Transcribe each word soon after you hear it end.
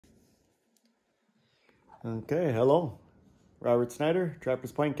Okay, hello. Robert Snyder,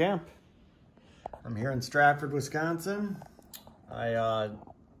 Trappers Point Camp. I'm here in Stratford, Wisconsin. I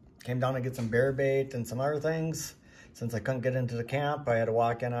came down to get some bear bait and some other things. Since I couldn't get into the camp, I had to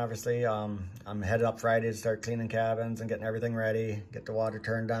walk in, obviously. I'm headed up Friday to start cleaning cabins and getting everything ready, get the water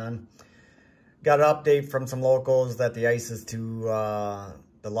turned on. Got an update from some locals that the ice is to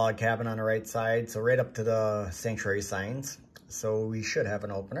the log cabin on the right side, so right up to the sanctuary signs. So we should have an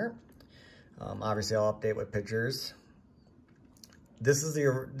opener. Obviously, I'll update with pictures. This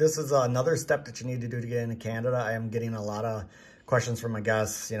is another step that you need to do to get into Canada. I am getting a lot of questions from my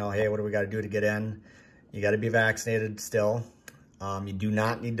guests. You know, hey, what do we got to do to get in? You got to be vaccinated still. You do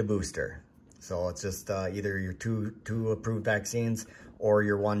not need the booster. So it's just either your two approved vaccines or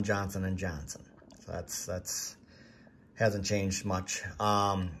your one Johnson & Johnson. So that's hasn't changed much.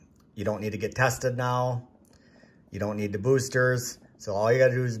 You don't need to get tested now. You don't need the boosters. So all you got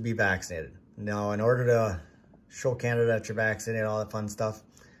to do is be vaccinated. Now, in order to show Canada that you're vaccinated, all that fun stuff,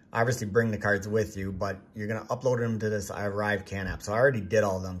 obviously bring the cards with you, but you're going to upload them to this ArriveCan app. So I already did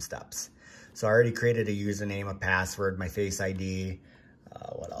all them steps. So I already created a username, a password, my Face ID.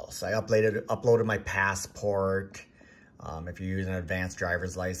 What else? I uploaded my passport. If you're using an advanced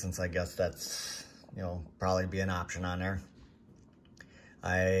driver's license, I guess that's, you know, probably be an option on there.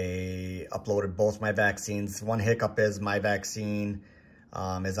 I uploaded both my vaccines. One hiccup is my vaccine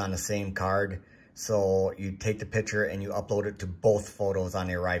is on the same card. So you take the picture and you upload it to both photos on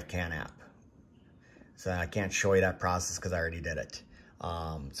the ArriveCan app. So I can't show you that process because I already did it.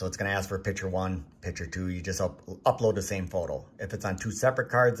 So it's going to ask for picture one, picture two. You just upload the same photo. If it's on two separate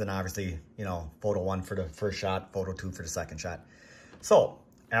cards, then obviously, you know, photo one for the first shot, photo two for the second shot. So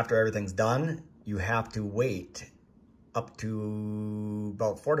after everything's done, you have to wait up to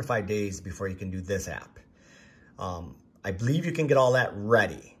about 4 to 5 days before you can do this app. I believe you can get all that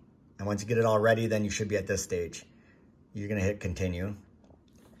ready. And once you get it all ready, then you should be at this stage. You're going to hit continue.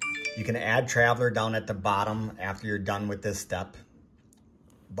 You can add traveler down at the bottom after you're done with this step.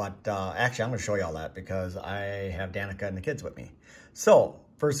 But actually, I'm going to show you all that because I have Danica and the kids with me. So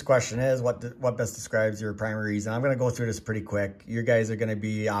first question is, what best describes your primary reason? I'm going to go through this pretty quick. You guys are going to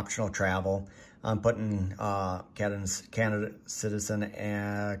be optional travel. I'm putting Canada citizen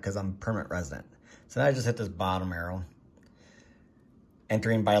because I'm permanent resident. So now I just hit this bottom arrow.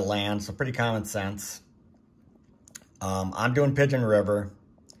 Entering by land, so pretty common sense. I'm doing Pigeon River.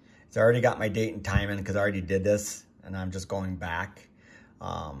 So I already got my date and time in because I already did this, and I'm just going back.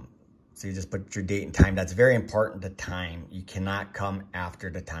 So you just put your date and time. That's very important, the time. You cannot come after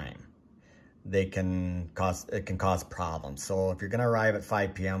the time. It can cause problems. So if you're gonna arrive at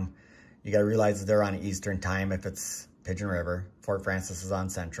 5 p.m., you gotta realize that they're on Eastern time if it's Pigeon River. Fort Frances is on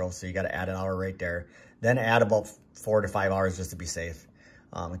Central, so you gotta add an hour right there. Then add about 4 to 5 hours just to be safe.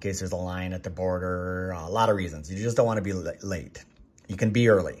 In case there's a line at the border, a lot of reasons. You just don't want to be late. You can be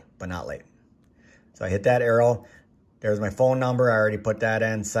early, but not late. So I hit that arrow. There's my phone number. I already put that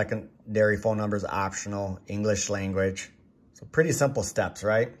in. Secondary phone number is optional. English language. So pretty simple steps,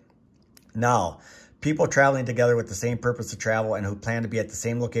 right? Now, people traveling together with the same purpose to travel and who plan to be at the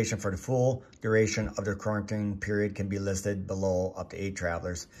same location for the full duration of their quarantine period can be listed below, up to 8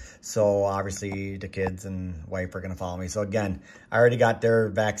 travelers. So obviously the kids and wife are going to follow me. So again, I already got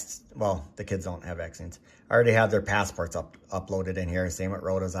their well, the kids don't have vaccines. I already have their passports uploaded in here. Same with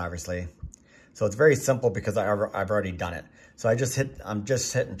Rhoda's, obviously. So it's very simple because I've already done it. So I'm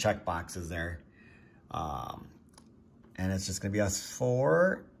just hitting check boxes there. And it's just going to be us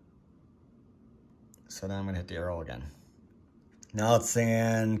 4. So then I'm going to hit the arrow again. Now it's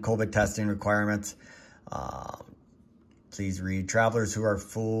saying COVID testing requirements. Please read. Travelers who are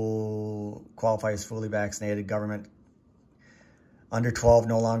qualify as fully vaccinated. Government under 12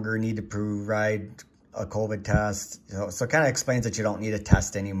 no longer need to provide a COVID test. So it kind of explains that you don't need a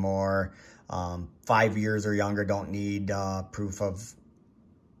test anymore. 5 years or younger don't need proof of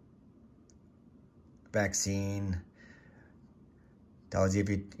vaccine. Tells you if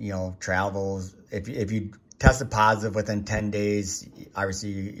you travels, if you tested positive within 10 days,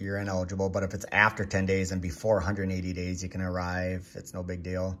 obviously you're ineligible. But if it's after 10 days and before 180 days, you can arrive. It's no big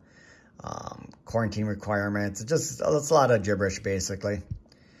deal. Quarantine requirements. It's a lot of gibberish, basically.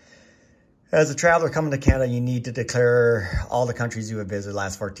 As a traveler coming to Canada, you need to declare all the countries you have visited the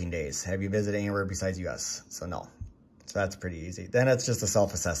last 14 days. Have you visited anywhere besides U.S.? So no. So that's pretty easy. Then it's just a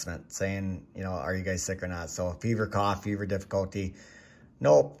self-assessment saying, are you guys sick or not? So fever, cough, fever, difficulty.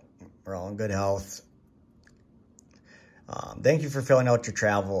 Nope, we're all in good health. Thank you for filling out your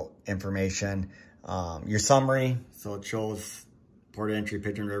travel information. Your summary, so it shows port of entry,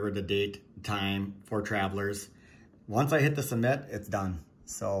 Pigeon River, the date, time for travelers. Once I hit the submit, it's done.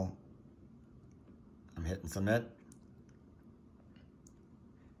 So I'm hitting submit.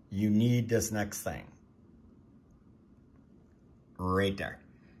 You need this next thing. Right there.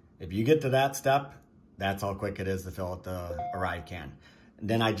 If you get to that step, that's how quick it is to fill out the ArriveCan. And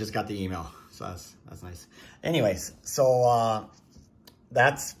then I just got the email, so that's nice. Anyways, so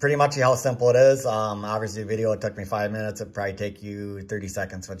that's pretty much how simple it is. Obviously, the video, it took me 5 minutes. It'd probably take you 30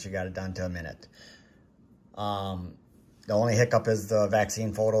 seconds once you got it done to a minute. The only hiccup is the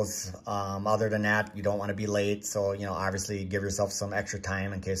vaccine photos. Other than that, you don't want to be late. So, you know, obviously give yourself some extra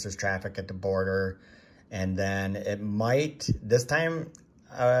time in case there's traffic at the border. And then it might, this time,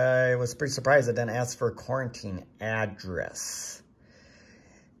 I was pretty surprised it didn't ask for a quarantine address.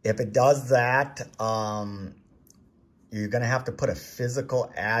 If it does that, you're going to have to put a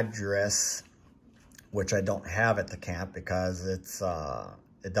physical address, which I don't have at the camp because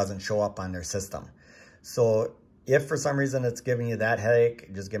it doesn't show up on their system. So if for some reason it's giving you that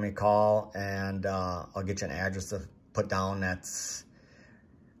headache, just give me a call and I'll get you an address to put down that's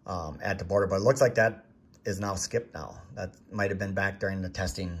at the border. But it looks like that is now skipped now. That might have been back during the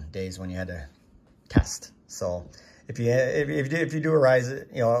testing days when you had to test. So if you do arise,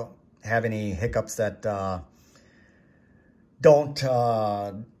 you know, have any hiccups that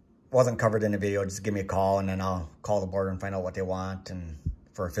wasn't covered in the video, just give me a call and then I'll call the border and find out what they want and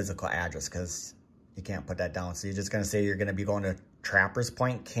for a physical address, because you can't put that down. So you're just going to say you're going to be going to Trappers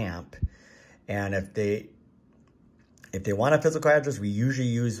Point Camp. And if they want a physical address, we usually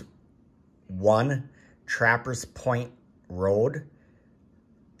use 1 Trappers Point Road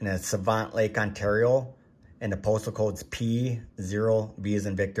in Savant Lake, Ontario. And the postal code's P0, V as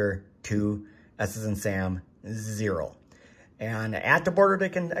in Victor, 2, S as in Sam, 0. And at the border, they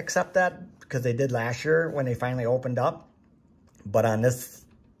can accept that because they did last year when they finally opened up. But on this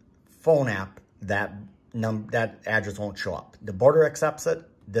phone app, that address won't show up. The border accepts it,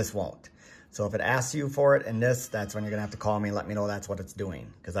 this won't. So if it asks you for it in this, that's when you're gonna have to call me and let me know that's what it's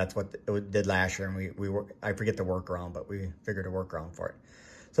doing, because that's what it did last year, and I forget the workaround, but we figured a workaround for it.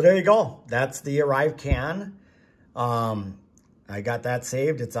 So there you go. That's the ArriveCan. I got that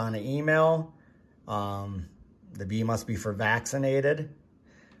saved. It's on the email. The V must be for vaccinated.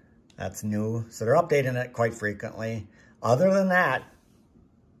 That's new. So they're updating it quite frequently. Other than that,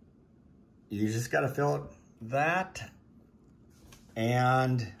 you just got to fill out that,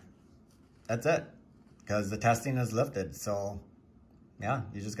 and that's it, because the testing is lifted. So yeah,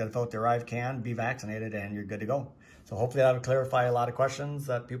 you just got to fill out the ArriveCan, be vaccinated, and you're good to go. So hopefully that'll clarify a lot of questions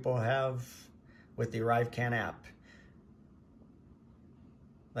that people have with the ArriveCan app.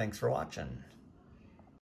 Thanks for watching.